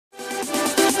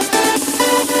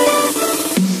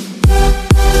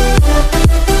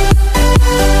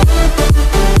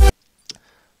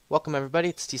Welcome everybody,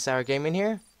 it's T-Sour Gaming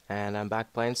here, and I'm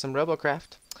back playing some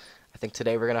Robocraft. I think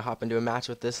today we're going to hop into a match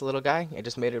with this little guy. I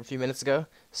just made it a few minutes ago,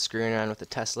 screwing around with the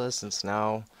Tesla since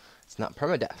now it's not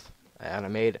permadeath. And I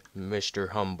made Mr.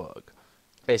 Humbug.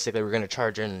 Basically, we're going to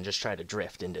charge in and just try to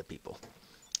drift into people.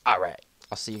 Alright,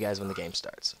 I'll see you guys when the game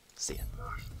starts. See ya.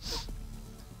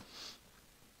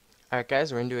 Alright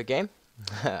guys, we're into a game.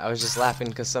 I was just laughing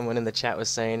because someone in the chat was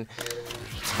saying,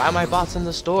 buy my bots in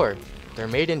the store. They're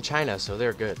made in China, so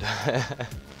they're good.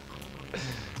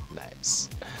 Nice.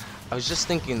 I was just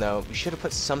thinking though, we should have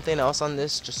put something else on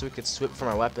this just so we could swip from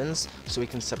our weapons, so we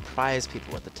can surprise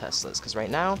people with the Teslas. Because right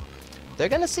now, they're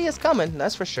gonna see us coming,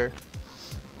 that's for sure.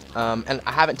 And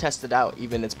I haven't tested out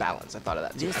even its balance. I thought of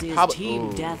that too. This is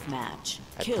team deathmatch.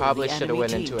 I probably should have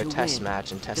went into a test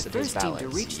match and tested his balance. The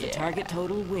first team to reach the target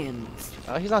total wins.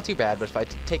 He's not too bad, but if I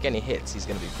take any hits, he's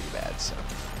gonna be pretty bad. So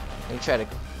I'm gonna try to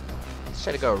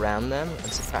go around them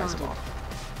and surprise them all.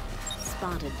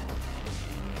 Spotted.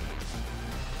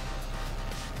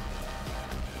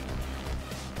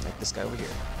 Like this guy over here.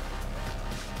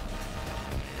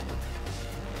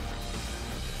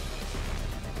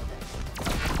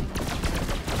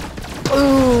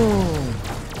 Boom!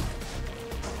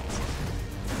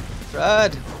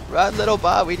 Run, little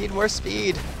bot. We need more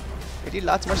speed. We need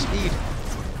lots more speed.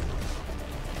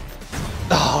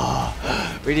 Oh,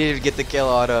 we needed to get the kill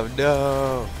on him.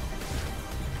 No.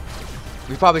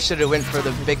 We probably should have went for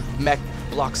the big mech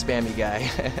block spammy guy.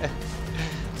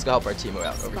 Let's go help our team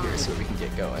out over here so we can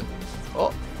get going.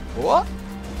 Oh, what?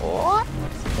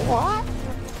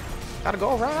 Gotta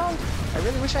go around. I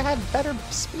really wish I had better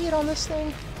speed on this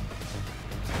thing.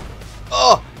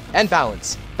 Oh, and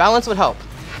balance. Balance would help.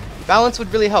 Balance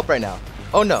would really help right now.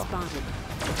 Oh no.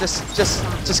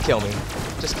 Just kill me.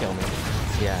 Just kill me.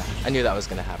 Yeah, I knew that was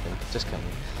gonna happen. Just kill me.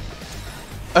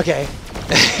 Okay.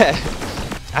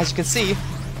 As you can see,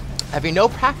 having no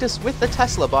practice with the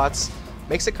Tesla bots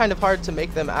makes it kind of hard to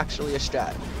make them actually a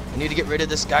strat. I need to get rid of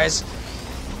this guy's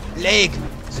leg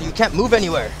so you can't move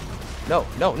anywhere. No.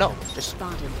 Just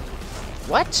spotted.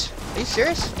 What? Are you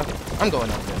serious? Okay, I'm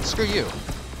going on then. Screw you.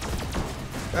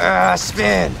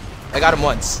 Spin! I got him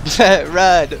once.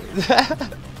 Run!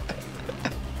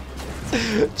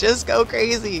 Just go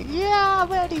crazy. Yeah,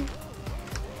 buddy.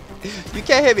 You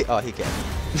can't hit me. Oh, he can.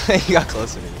 He got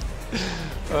closer to me.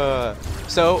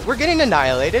 So, we're getting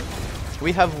annihilated.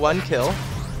 We have one kill.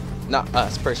 Not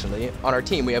us, personally. On our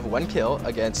team, we have one kill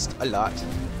against a lot.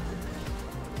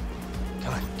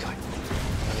 Come on.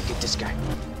 Let's get this guy.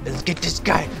 Let's get this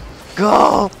guy.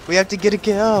 Go! We have to get a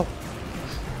kill.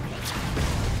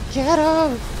 Get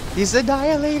him! He's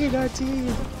annihilating our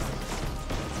team.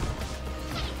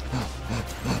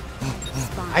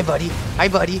 Hi,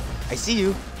 buddy. I see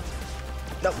you.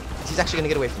 No, he's actually gonna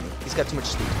get away from me. He's got too much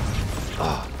speed.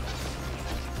 Oh.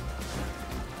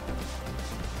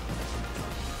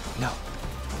 No.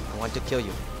 I want to kill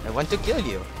you. I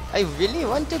really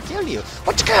want to kill you.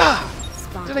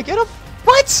 Did I get him?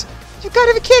 What? You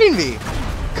gotta be kidding me.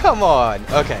 Come on.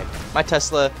 Okay. My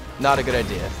Tesla, not a good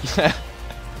idea.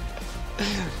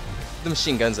 The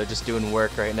machine guns are just doing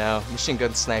work right now. Machine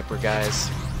gun sniper guys.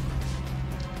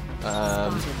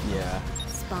 Yeah.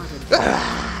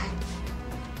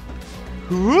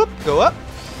 Whoop, go up.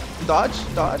 Dodge.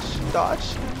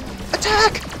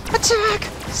 Attack!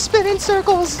 Spin in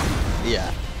circles.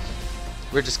 Yeah.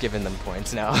 We're just giving them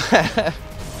points now.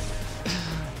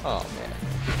 Oh man.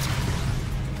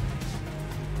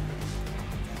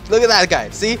 Look at that guy.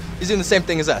 See? He's doing the same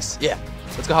thing as us. Yeah.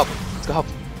 Let's go help him.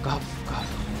 Go.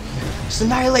 Just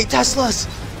annihilate Teslas!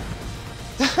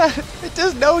 It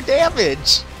does no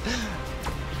damage!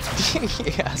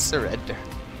 Yeah, surrender.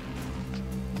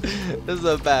 This is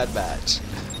a bad match.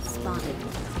 Spotted.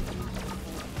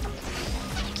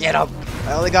 Get him!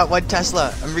 I only got one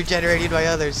Tesla. I'm regenerating my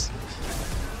others.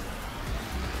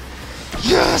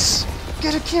 Yes!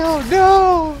 Get a kill!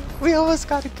 No! We almost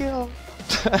got a kill.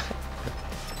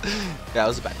 That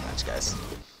was a bad match, guys.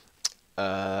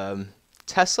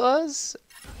 Teslas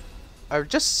are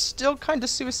just still kind of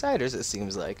suiciders, it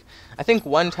seems like. I think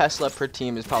one Tesla per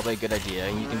team is probably a good idea,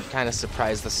 and you can kind of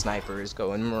surprise the snipers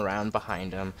going around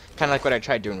behind them. Kind of like what I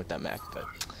tried doing with that mech, but,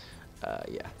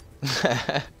 yeah.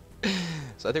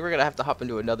 So I think we're going to have to hop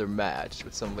into another match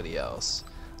with somebody else.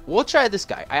 We'll try this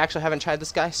guy. I actually haven't tried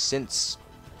this guy since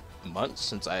months,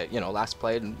 since I, last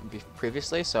played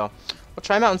previously, so we'll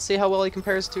try him out and see how well he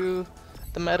compares to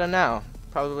the meta now.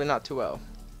 Probably not too well.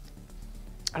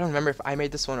 I don't remember if I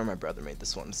made this one or my brother made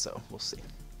this one, so we'll see.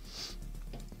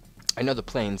 I know the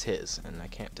plane's his, and I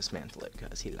can't dismantle it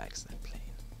because he likes that plane.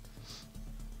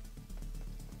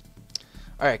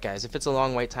 Alright guys, if it's a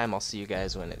long wait time, I'll see you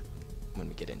guys when it when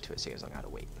we get into it, so you guys don't gotta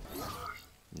wait.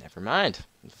 Never mind.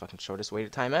 The fucking shortest wait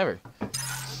of time ever.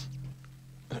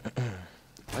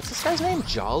 What's this guy's name?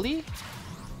 Jolly?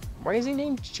 Why is he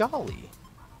named Jolly?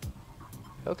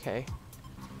 Okay.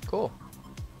 Cool.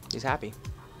 He's happy.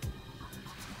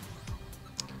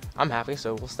 I'm happy,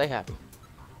 so we'll stay happy.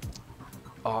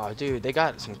 Oh, dude, they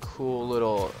got some cool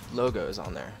little logos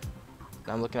on there.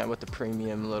 Now I'm looking at what the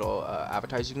premium little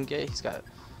avatars you can get. He's got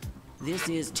This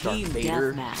is Darth team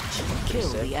Vader. deathmatch. Kill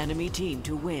sick. the enemy team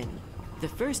to win. The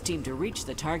first team to reach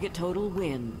the target total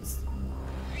wins.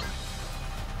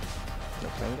 no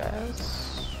playing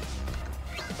guys.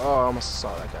 Oh, I almost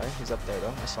saw that guy. He's up there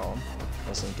though. I saw him. I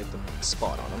just didn't get the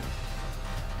spot on him.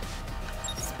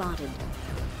 Spotted.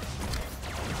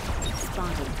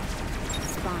 Spotted.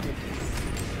 Spotted.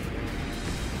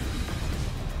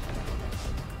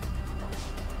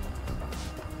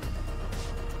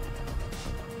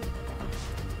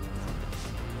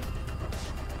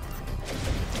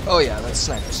 Oh yeah, let's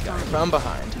snipe this guy from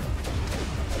behind.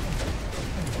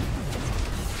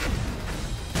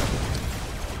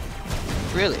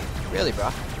 Really? Really, bro?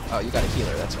 Oh, you got a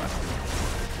healer, that's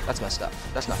why. That's messed up.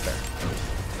 That's not fair.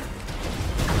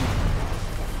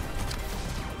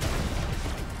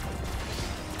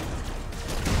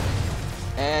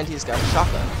 And he's got a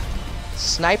shotgun.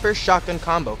 Sniper shotgun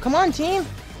combo. Come on, team!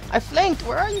 I flanked!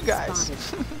 Where are you guys?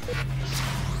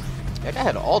 That guy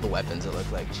had all the weapons, it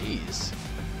looked like. Jeez.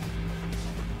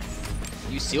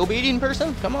 You seal beating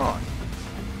person? Come on.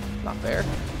 Not fair.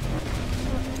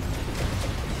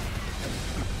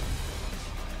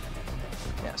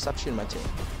 Yeah, stop shooting my team.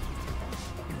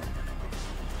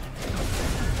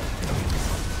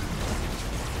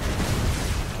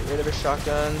 Get rid of his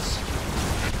shotguns.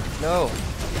 No.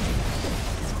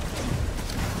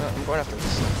 No, I'm going after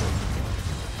this.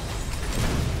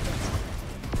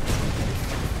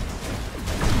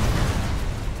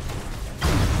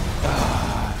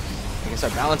 I guess our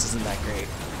balance isn't that great.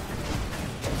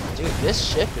 Dude, this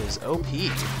ship is OP.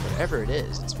 Whatever it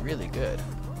is, it's really good.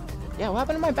 Yeah, what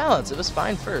happened to my balance? It was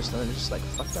fine first, and then it just like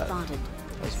fucked up. Spotted.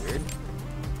 That was weird.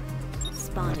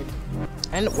 Spotted.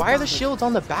 And why are the shields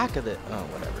on the back of it? Oh,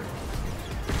 whatever.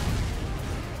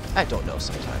 I don't know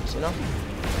sometimes, you know?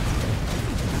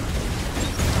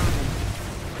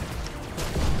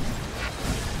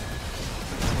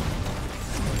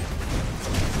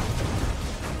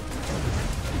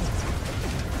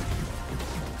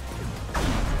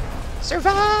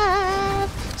 Survive!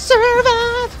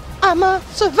 Survive! I'm a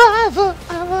survivor!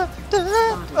 I'm a...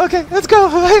 Okay, let's go!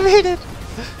 I made it!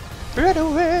 Run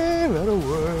away! Run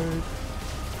away!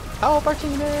 Help our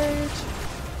teammates!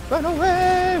 Run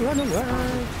away! Run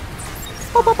away!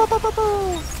 Boo, boo, boo, boo, boo,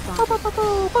 boo. Boo, boo, boo,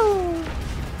 boo, boo.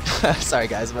 Sorry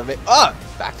guys, my oh!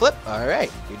 Backflip?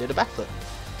 Alright, you did a backflip.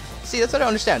 See, that's what I don't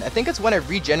understand. I think it's when I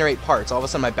regenerate parts, all of a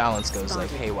sudden my balance goes like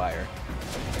haywire.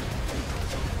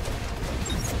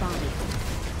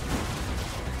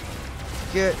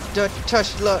 Get the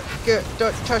Tesla, get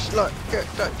the Tesla, get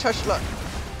the Tesla.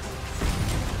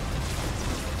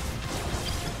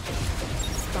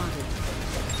 Spotted.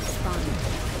 Spotted.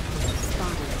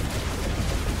 Spotted.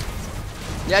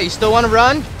 Yeah, you still want to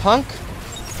run, punk?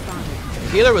 Spotted. The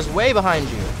healer was way behind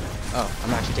you. Oh,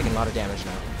 I'm actually taking a lot of damage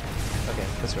now. Okay,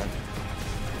 let's run.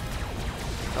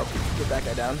 Oh, get that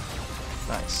guy down.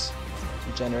 Nice.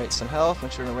 Regenerate some health,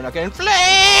 make sure we're not getting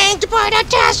flanked by the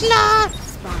Tesla!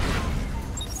 Spotted.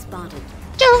 Spotted.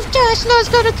 Dude, Tesla's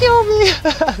gonna kill me!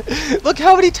 Look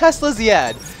how many Teslas he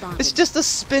had! Spotted. It's just a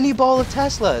spinny ball of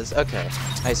Teslas. Okay,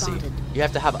 I see. Spotted. You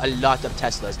have to have a lot of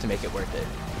Teslas to make it worth it.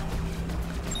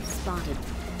 Spotted.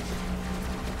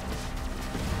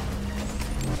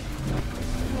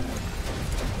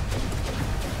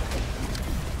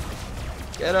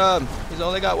 Get him! He's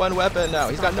only got one weapon now.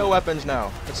 He's got no weapons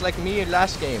now. It's like me in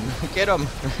last game. Get him!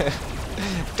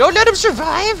 Don't let him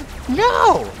survive!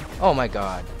 No! Oh my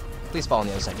god. Please fall on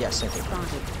the other side. Yes, thank you.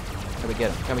 Spotted. Can we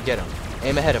get him? Can we get him?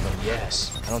 Aim ahead of him.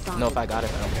 Yes. I don't know if I got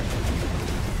it. I don't care.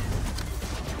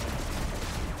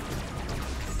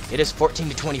 It is 14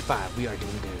 to 25. We are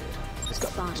doing good. Let's go.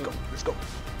 Let's go. Let's go.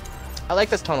 I like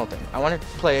this tunnel thing. I want to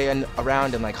play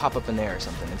around and like hop up in there or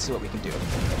something and see what we can do.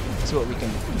 See what we can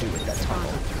do with that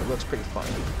tunnel. It looks pretty fun.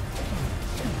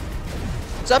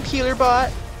 What's up, healer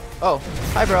bot? Oh,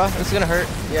 hi, bro. This is gonna hurt.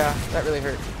 Yeah, that really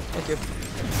hurt. Thank you.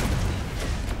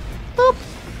 Boop.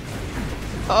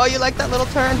 Oh, you like that little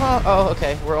turn, huh? Oh,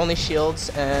 okay. We're only shields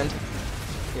and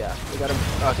yeah, we got him.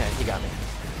 Okay, he got me.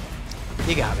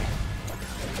 He got me.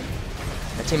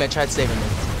 My teammate tried saving me.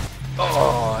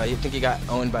 Oh, you think he got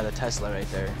owned by the Tesla right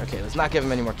there. Okay, let's not give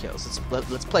him any more kills.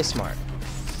 Let's play smart.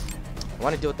 I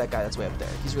want to deal with that guy that's way up there.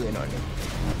 He's really annoying me.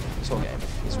 this whole game.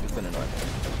 He's been annoying.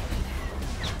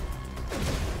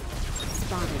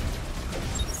 Spotted.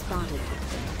 Spotted.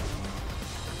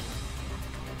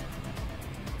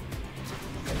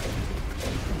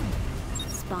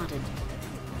 Spotted.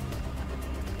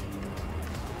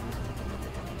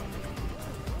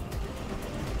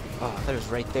 Oh, I thought it was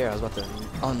right there. I was about to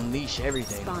unleash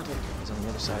everything. Spotted. He's on the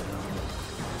other side.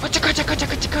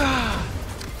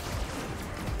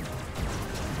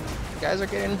 You guys are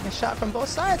getting a shot from both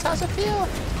sides. How's it feel?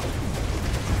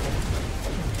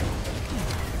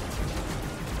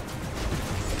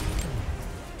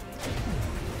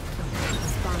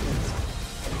 Spotted.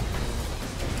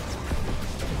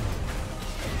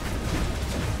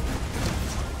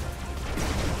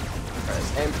 Alright,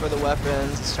 let's aim for the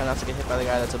weapons. Let's try not to get hit by the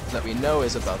guy that we know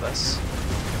is above us.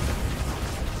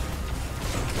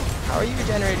 How are you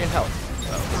regenerating health?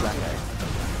 Oh, it's that guy.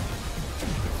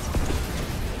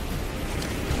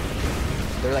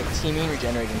 They're like teaming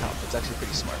regenerating health. It's actually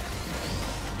pretty smart.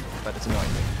 But it's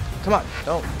annoying. Come on,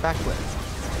 don't backflip.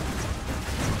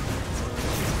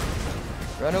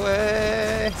 Run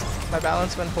away! My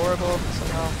balance went horrible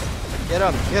somehow. Get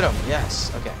him! Get him!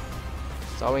 Yes, okay.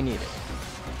 That's all we needed.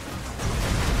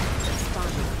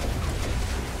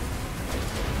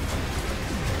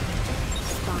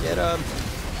 Get him!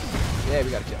 Yeah, we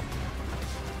got a kill. I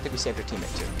think we saved our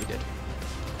teammate too. We did.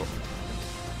 Cool.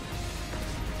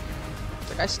 Is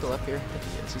that guy still up here? I think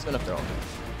he is. He's been up there all day.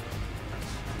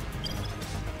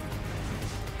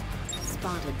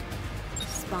 Spotted.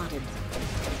 Spotted.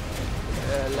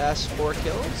 Last 4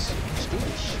 kills.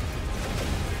 Stoosh.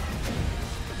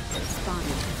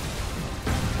 Spotted.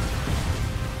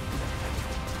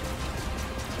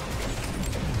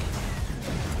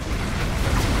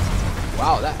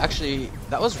 Wow,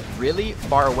 that was really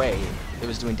far away. It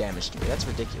was doing damage to me. That's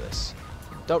ridiculous.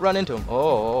 Don't run into him.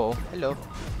 Oh, hello.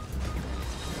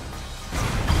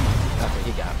 Okay,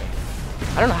 he got me.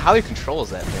 I don't know how he controls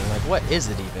that thing. Like, what is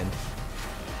it even?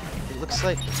 It looks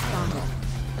like...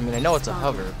 I mean, I know it's a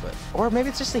hover, but... Or maybe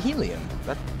it's just a helium.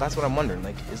 That's what I'm wondering.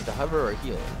 Like, is it a hover or a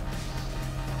helium?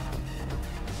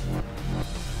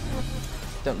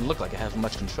 Doesn't look like it has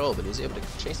much control, but he's able to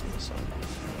chase me, so...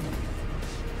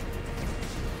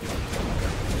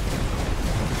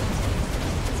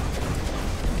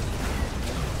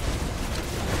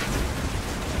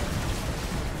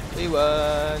 We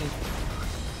won!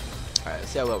 Alright, let's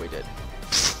see how well we did.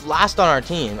 Last on our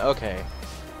team, okay.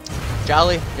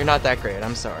 Jolly, you're not that great,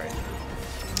 I'm sorry.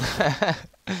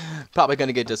 Probably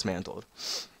gonna get dismantled.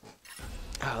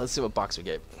 Let's see what box we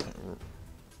get.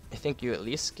 I think you at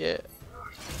least get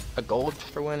a gold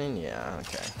for winning? Yeah,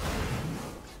 okay.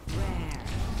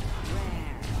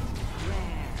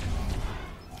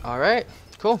 Alright,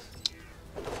 cool.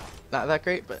 Not that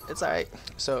great, but it's alright.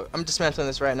 So, I'm dismantling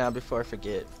this right now before I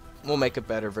forget. We'll make a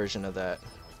better version of that.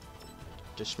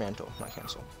 Dismantle, not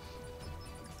cancel.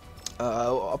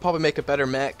 I'll probably make a better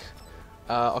mech.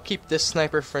 I'll keep this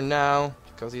sniper for now,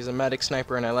 because he's a medic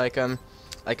sniper and I like him.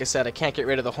 Like I said, I can't get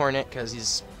rid of the Hornet, because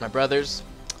he's my brother's.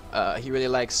 He really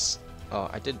likes... Oh,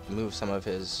 I did move some of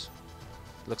his...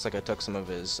 Looks like I took some of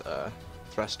his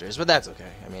thrusters, but that's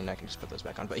okay. I mean, I can just put those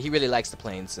back on. But he really likes the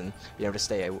planes and being able to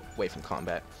stay away from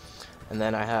combat. And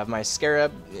then I have my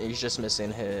Scarab. He's just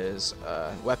missing his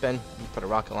weapon. You put a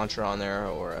rocket launcher on there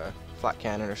or a flat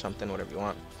cannon or something, whatever you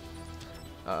want.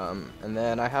 And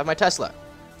then I have my Tesla.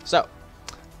 So,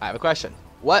 I have a question.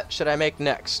 What should I make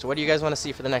next? What do you guys want to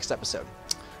see for the next episode?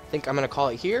 I think I'm going to call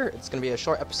it here. It's going to be a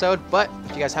short episode, but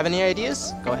if you guys have any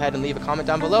ideas, go ahead and leave a comment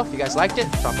down below. If you guys liked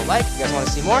it, drop a like. If you guys want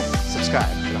to see more,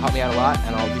 subscribe. It'll help me out a lot,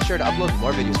 and I'll be sure to upload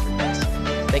more videos for you guys.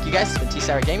 Thank you guys. It's been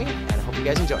T-Sour Gaming, and I hope you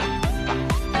guys enjoy.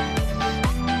 Bye.